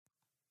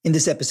In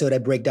this episode, I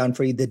break down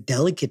for you the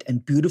delicate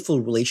and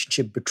beautiful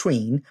relationship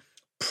between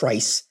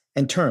price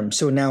and terms.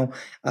 So now,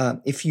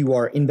 if you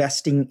are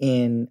investing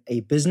in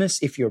a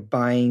business, if you're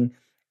buying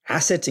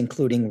assets,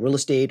 including real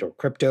estate or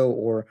crypto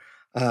or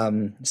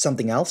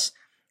something else,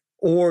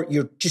 or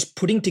you're just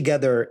putting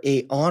together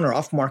a on or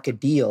off market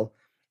deal,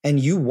 and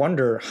you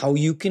wonder how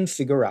you can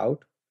figure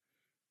out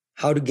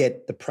how to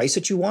get the price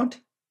that you want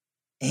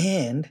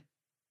and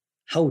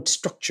how it's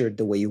structured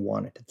the way you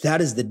want it. That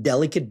is the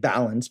delicate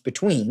balance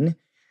between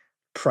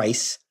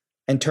price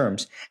and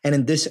terms. And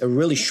in this a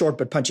really short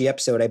but punchy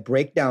episode, I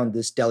break down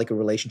this delicate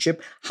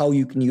relationship, how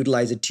you can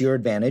utilize it to your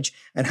advantage,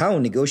 and how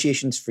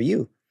negotiations for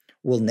you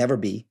will never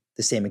be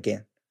the same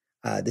again.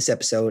 This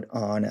episode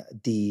on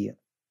the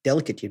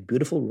delicate yet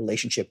beautiful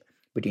relationship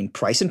between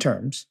price and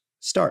terms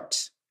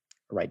starts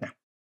right now.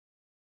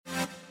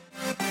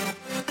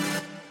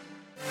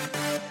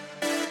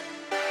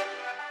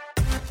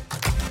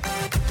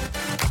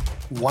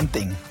 One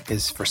thing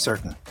is for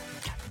certain.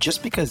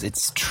 Just because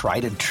it's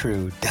tried and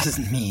true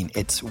doesn't mean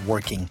it's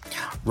working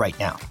right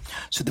now.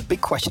 So the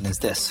big question is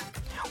this: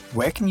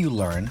 where can you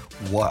learn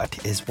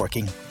what is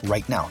working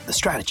right now? The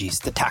strategies,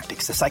 the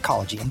tactics, the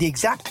psychology, and the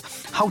exact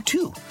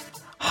how-to.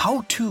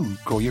 How to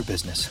grow your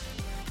business.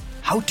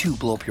 How to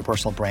blow up your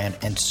personal brand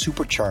and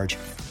supercharge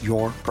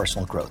your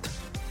personal growth.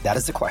 That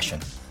is the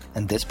question,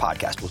 and this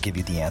podcast will give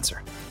you the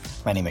answer.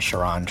 My name is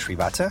Sharan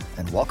Srivatsa,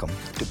 and welcome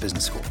to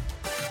Business School.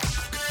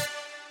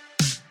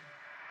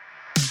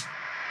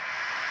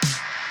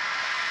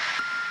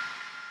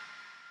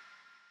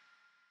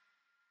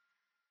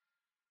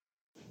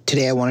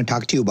 Today, I want to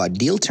talk to you about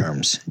deal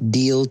terms.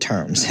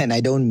 And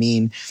I don't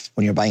mean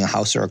when you're buying a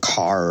house or a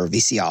car or a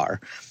VCR,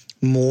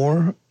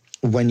 more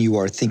when you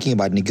are thinking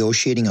about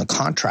negotiating a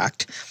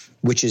contract,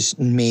 which is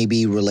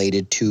maybe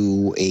related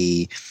to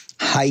a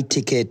high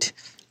ticket,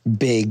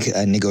 big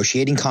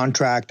negotiating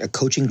contract, a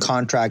coaching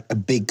contract, a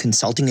big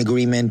consulting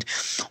agreement,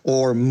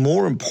 or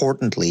more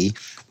importantly,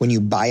 when you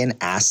buy an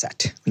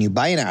asset.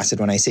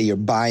 When I say you're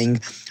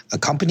buying a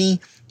company,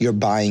 you're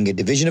buying a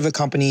division of a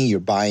company, you're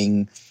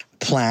buying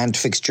plant,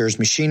 fixtures,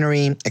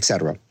 machinery,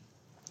 etc.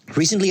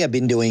 Recently, I've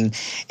been doing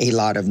a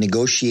lot of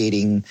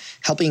negotiating,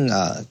 helping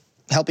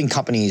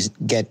companies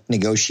get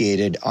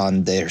negotiated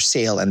on their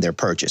sale and their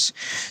purchase.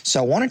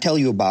 So I want to tell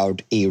you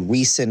about a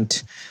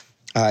recent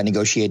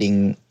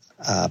negotiating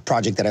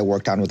project that I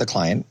worked on with a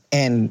client.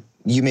 And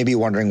you may be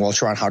wondering, well,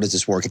 Sharan, how does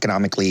this work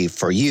economically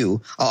for you?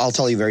 I'll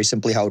tell you very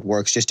simply how it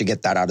works just to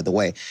get that out of the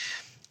way.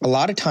 A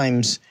lot of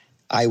times,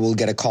 I will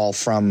get a call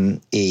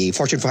from a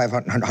Fortune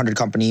 500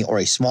 company or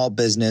a small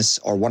business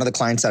or one of the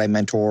clients that I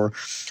mentor,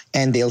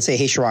 and they'll say,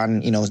 hey,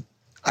 Sharan,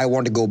 I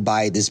want to go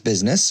buy this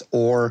business.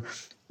 Or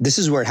this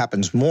is where it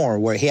happens more,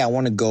 where, hey,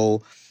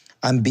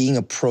 I'm being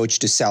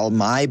approached to sell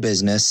my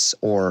business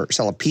or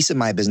sell a piece of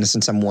my business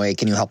in some way.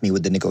 Can you help me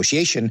with the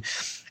negotiation?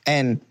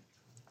 And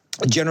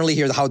generally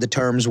here, how the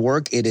terms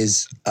work, it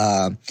is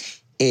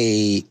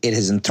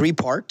in three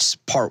parts.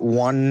 Part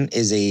one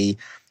is a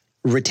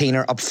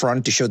retainer up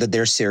front to show that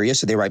they're serious,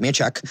 so they write me a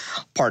check.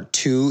 Part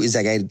two is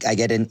I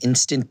get an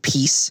instant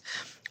piece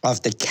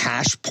of the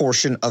cash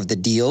portion of the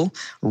deal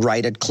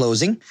right at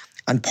closing.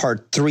 And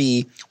part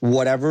three,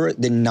 whatever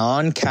the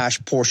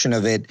non-cash portion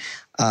of it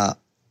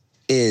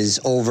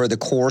is over the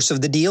course of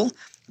the deal,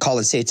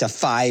 say it's a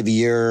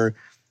 5-year,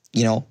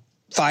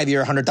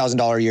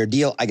 $100,000 a year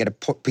deal, I get a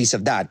piece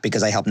of that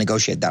because I help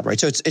negotiate that, right?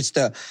 So it's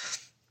a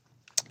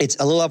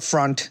little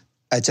upfront.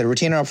 It's a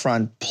retainer up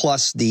front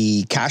plus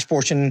the cash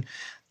portion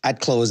at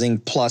closing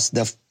plus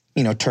the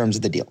terms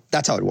of the deal.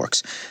 That's how it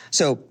works.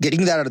 So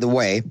getting that out of the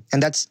way,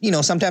 and that's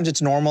sometimes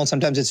it's normal,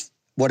 sometimes it's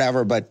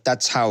whatever, but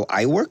that's how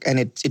I work, and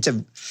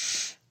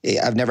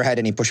I've never had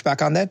any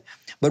pushback on that.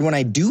 But when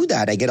I do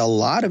that, I get a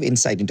lot of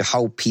insight into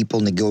how people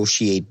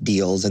negotiate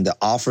deals and the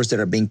offers that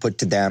are being put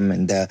to them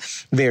and the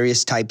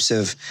various types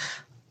of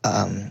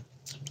terms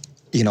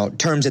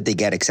that they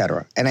get, et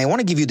cetera. And I want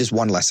to give you this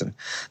one lesson.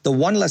 The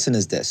one lesson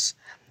is this.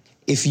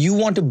 If you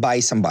want to buy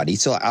somebody,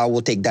 so I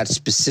will take that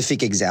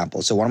specific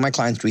example. So one of my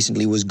clients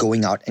recently was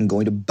going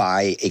to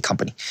buy a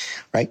company,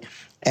 right?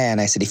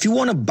 And I said, if you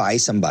want to buy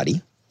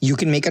somebody, you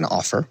can make an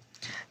offer,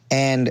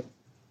 and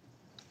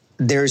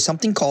there's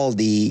something called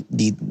the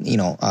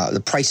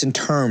price and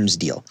terms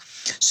deal.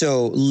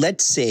 So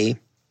let's say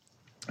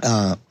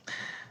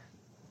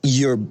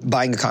you're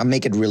buying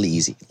make it really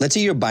easy. Let's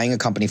say you're buying a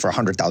company for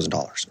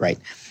 $100,000, right?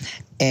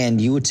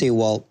 And you would say,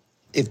 well,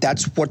 if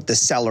that's what the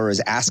seller is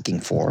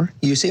asking for,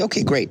 you say,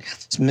 okay, great.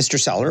 So Mr.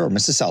 Seller or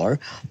Mrs. Seller,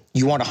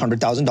 you want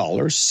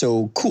 $100,000.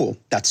 So cool.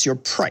 That's your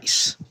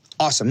price.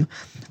 Awesome.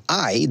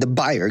 I, the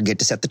buyer, get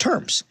to set the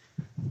terms.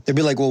 They'd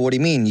be like, well, what do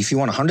you mean? If you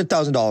want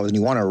 $100,000 and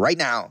you want it right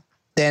now,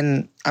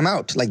 then I'm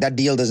out. Like that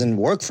deal doesn't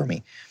work for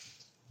me.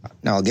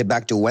 Now I'll get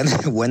back to when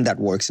that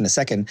works in a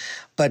second,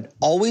 but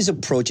always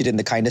approach it in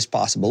the kindest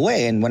possible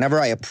way. And whenever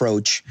I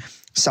approach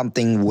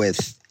something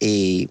with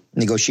a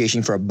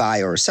negotiation for a buy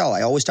or a sell,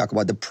 I always talk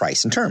about the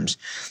price and terms.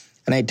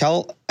 And I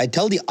tell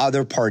the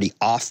other party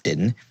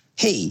often,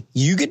 hey,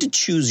 you get to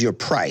choose your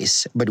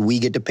price, but we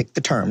get to pick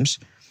the terms.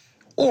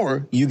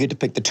 or you get to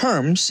pick the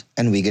terms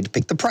and we get to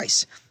pick the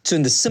price. So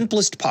in the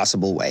simplest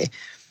possible way,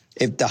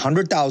 if the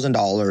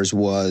 $100,000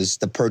 was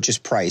the purchase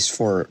price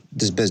for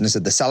this business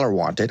that the seller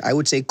wanted, I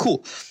would say,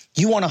 cool,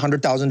 you want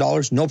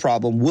 $100,000? No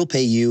problem. We'll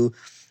pay you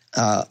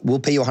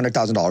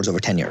 $100,000 over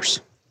 10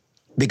 years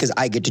because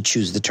I get to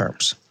choose the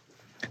terms.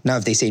 Now,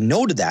 if they say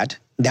no to that,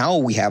 now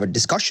we have a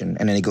discussion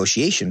and a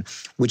negotiation,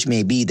 which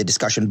may be the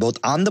discussion both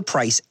on the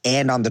price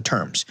and on the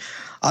terms.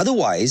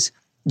 Otherwise,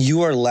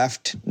 you are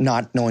left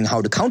not knowing how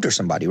to counter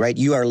somebody, right?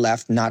 You are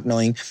left not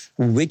knowing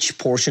which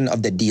portion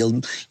of the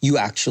deal you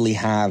actually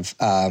have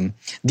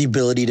the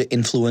ability to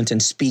influence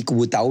and speak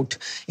without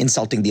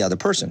insulting the other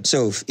person.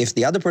 So if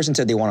the other person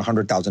said they want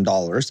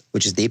 $100,000,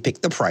 which is they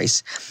pick the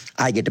price,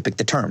 I get to pick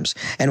the terms.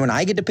 And when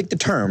I get to pick the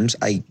terms,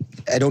 I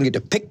don't get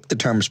to pick the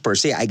terms per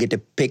se. I get to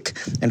pick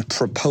and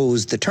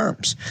propose the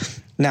terms.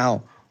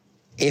 Now,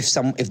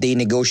 if they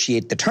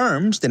negotiate the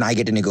terms, then I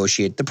get to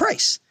negotiate the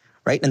price.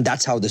 Right? And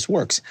that's how this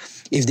works.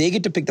 If they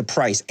get to pick the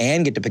price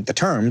and get to pick the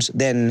terms,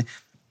 then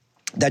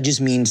that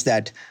just means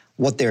that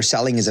what they're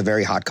selling is a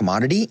very hot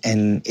commodity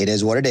and it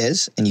is what it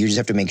is. And you just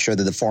have to make sure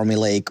that the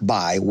formulaic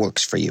buy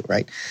works for you,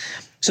 right?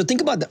 So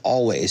think about that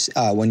always.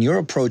 When you're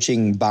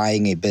approaching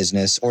buying a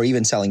business or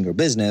even selling your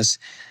business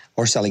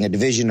or selling a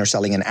division or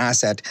selling an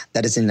asset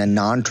that is in a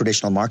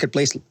non-traditional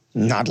marketplace,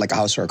 not like a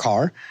house or a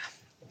car,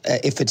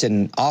 if it's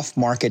an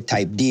off-market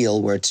type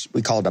deal where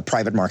we call it a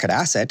private market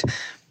asset,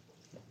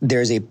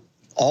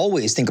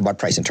 always think about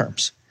price and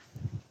terms.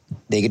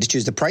 They get to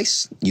choose the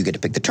price, you get to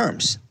pick the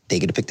terms. They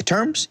get to pick the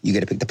terms, you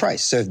get to pick the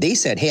price. So if they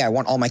said, hey, I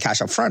want all my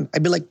cash up front,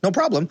 I'd be like, no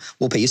problem,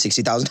 we'll pay you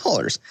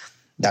 $60,000.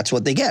 That's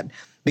what they get.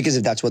 Because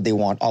if that's what they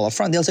want all up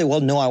front, they'll say,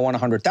 well, no, I want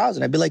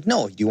 $100,000. I'd be like,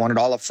 no, do you want it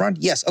all up front?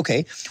 Yes,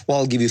 okay. Well,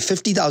 I'll give you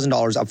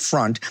 $50,000 up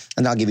front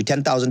and I'll give you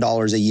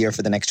 $10,000 a year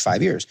for the next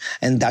 5 years.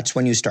 And that's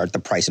when you start the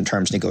price and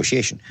terms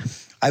negotiation.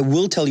 I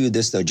will tell you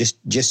this though,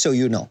 just so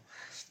you know.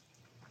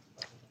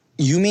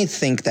 You may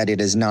think that it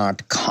is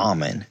not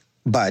common,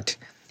 but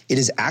it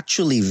is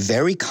actually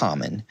very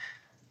common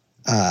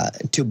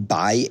to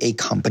buy a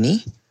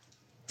company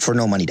for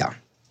no money down.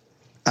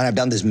 And I've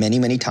done this many,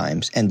 many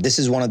times. And this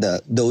is one of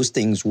those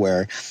things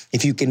where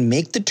if you can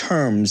make the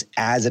terms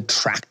as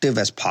attractive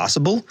as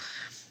possible,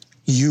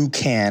 you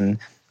can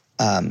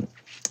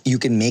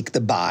make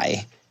the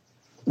buy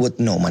with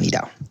no money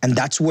down. And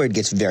that's where it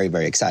gets very,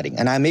 very exciting.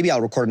 And maybe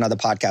I'll record another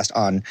podcast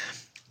on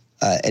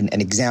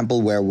an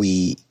example where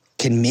we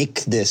can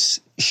make this,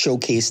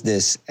 showcase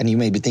this, and you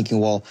may be thinking,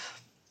 well,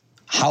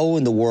 how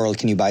in the world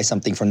can you buy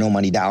something for no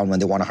money down when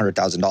they want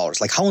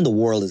 $100,000? Like, how in the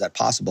world is that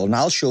possible? And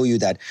I'll show you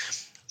that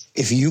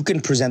if you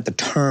can present the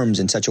terms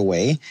in such a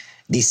way,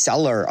 the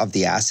seller of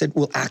the asset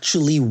will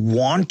actually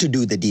want to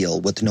do the deal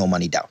with no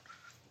money down.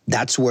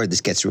 That's where this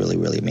gets really,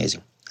 really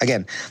amazing.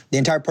 Again, the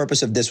entire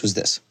purpose of this was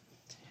this.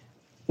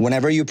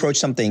 Whenever you approach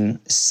something,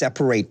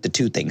 separate the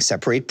two things.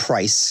 Separate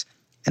price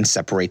and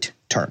separate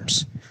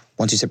terms.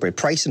 Once you separate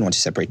price and once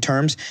you separate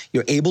terms,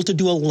 you're able to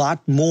do a lot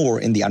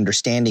more in the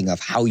understanding of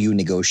how you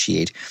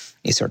negotiate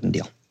a certain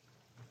deal.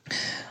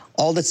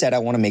 All that said, I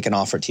want to make an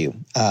offer to you.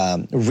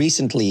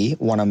 Recently,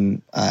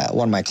 one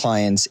of my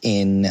clients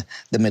in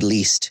the Middle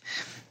East,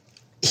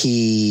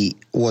 he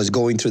was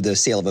going through the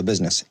sale of a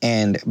business.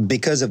 And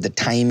because of the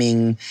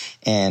timing,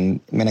 and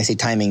when I say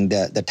timing,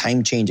 the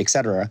time change, et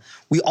cetera,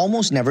 we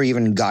almost never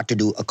even got to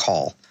do a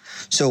call.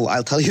 So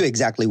I'll tell you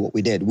exactly what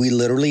we did. We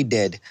literally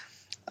did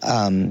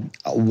 1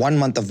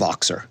 month of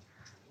Voxer.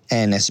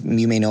 And as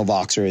you may know,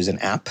 Voxer is an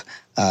app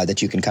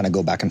that you can kind of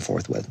go back and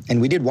forth with.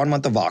 And we did 1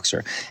 month of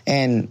Voxer.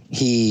 And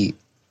we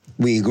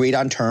agreed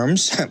on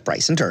terms,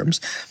 price and terms,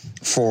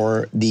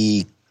 for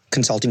the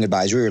consulting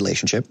advisory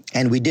relationship.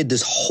 And we did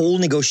this whole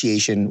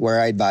negotiation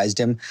where I advised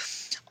him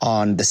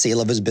on the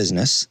sale of his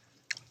business,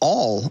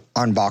 all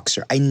on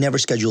Voxer. I never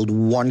scheduled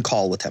one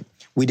call with him.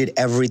 We did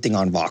everything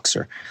on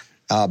Voxer,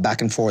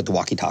 back and forth,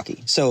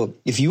 walkie-talkie. So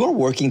if you are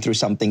working through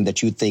something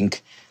that you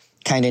think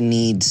kind of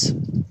needs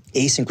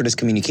asynchronous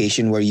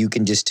communication where you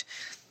can just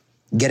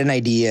get an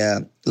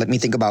idea, let me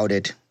think about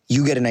it,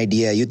 you get an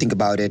idea, you think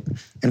about it,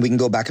 and we can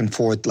go back and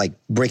forth, like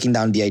breaking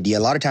down the idea.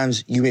 A lot of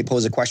times you may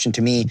pose a question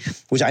to me,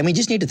 which I may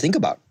just need to think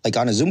about. Like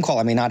on a Zoom call,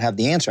 I may not have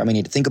the answer. I may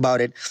need to think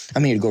about it. I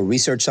may need to go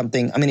research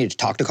something. I may need to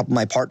talk to a couple of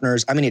my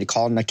partners. I may need to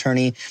call an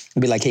attorney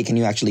and be like, hey, can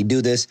you actually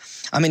do this?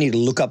 I may need to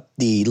look up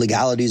the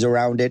legalities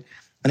around it.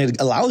 And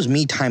it allows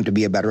me time to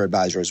be a better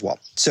advisor as well.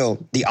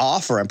 So the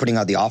offer, I'm putting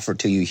out the offer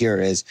to you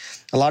here is,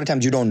 a lot of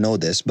times you don't know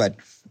this, but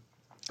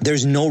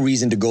there's no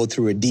reason to go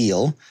through a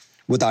deal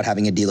without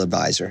having a deal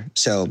advisor.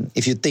 So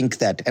if you think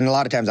that, and a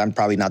lot of times I'm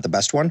probably not the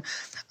best one,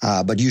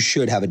 but you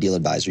should have a deal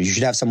advisor. You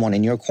should have someone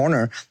in your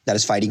corner that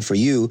is fighting for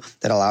you,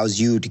 that allows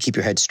you to keep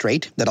your head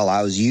straight, that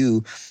allows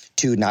you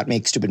to not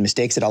make stupid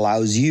mistakes, that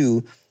allows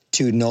you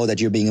to know that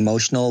you're being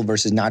emotional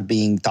versus not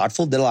being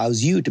thoughtful, that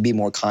allows you to be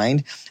more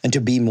kind and to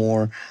be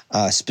more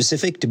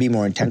specific, to be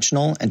more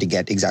intentional, and to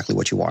get exactly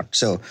what you want.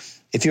 So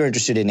if you're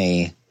interested in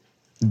a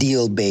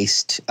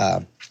deal-based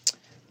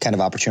kind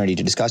of opportunity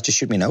to discuss, just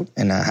shoot me a note,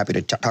 and I'm happy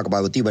to talk about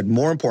it with you. But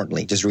more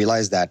importantly, just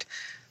realize that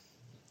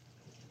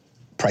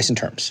price and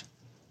terms.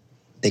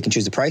 They can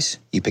choose the price,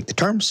 you pick the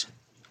terms.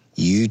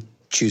 You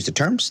choose the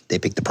terms, they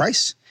pick the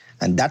price.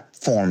 And that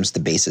forms the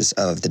basis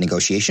of the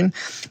negotiation.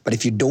 But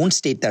if you don't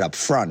state that up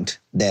front,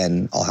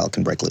 then all hell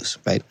can break loose,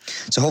 right?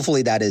 So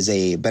hopefully that is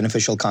a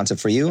beneficial concept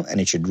for you, and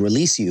it should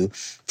release you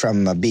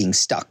from being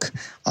stuck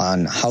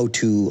on how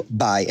to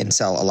buy and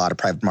sell a lot of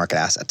private market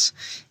assets.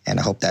 And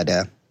I hope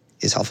that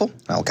is helpful.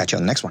 I'll catch you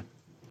on the next one.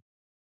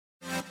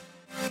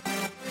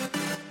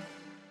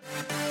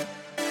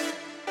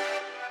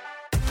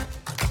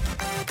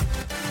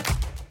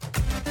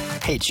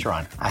 Hey, it's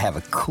Sharon. I have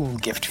a cool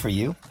gift for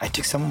you. I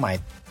took some of my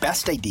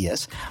best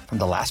ideas from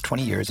the last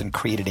 20 years and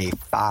created a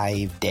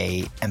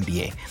 5-day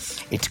MBA.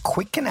 It's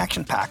quick and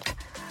action-packed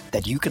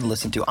that you can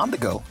listen to on the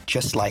go,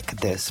 just like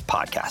this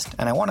podcast.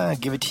 And I want to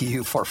give it to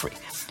you for free,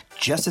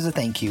 just as a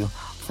thank you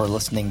for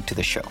listening to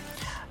the show.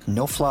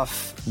 No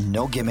fluff,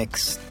 no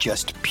gimmicks,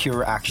 just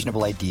pure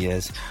actionable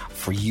ideas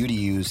for you to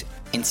use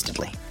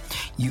instantly.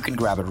 You can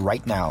grab it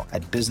right now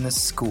at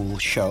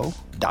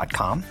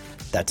businessschoolshow.com.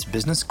 That's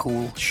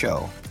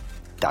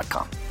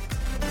businessschoolshow.com.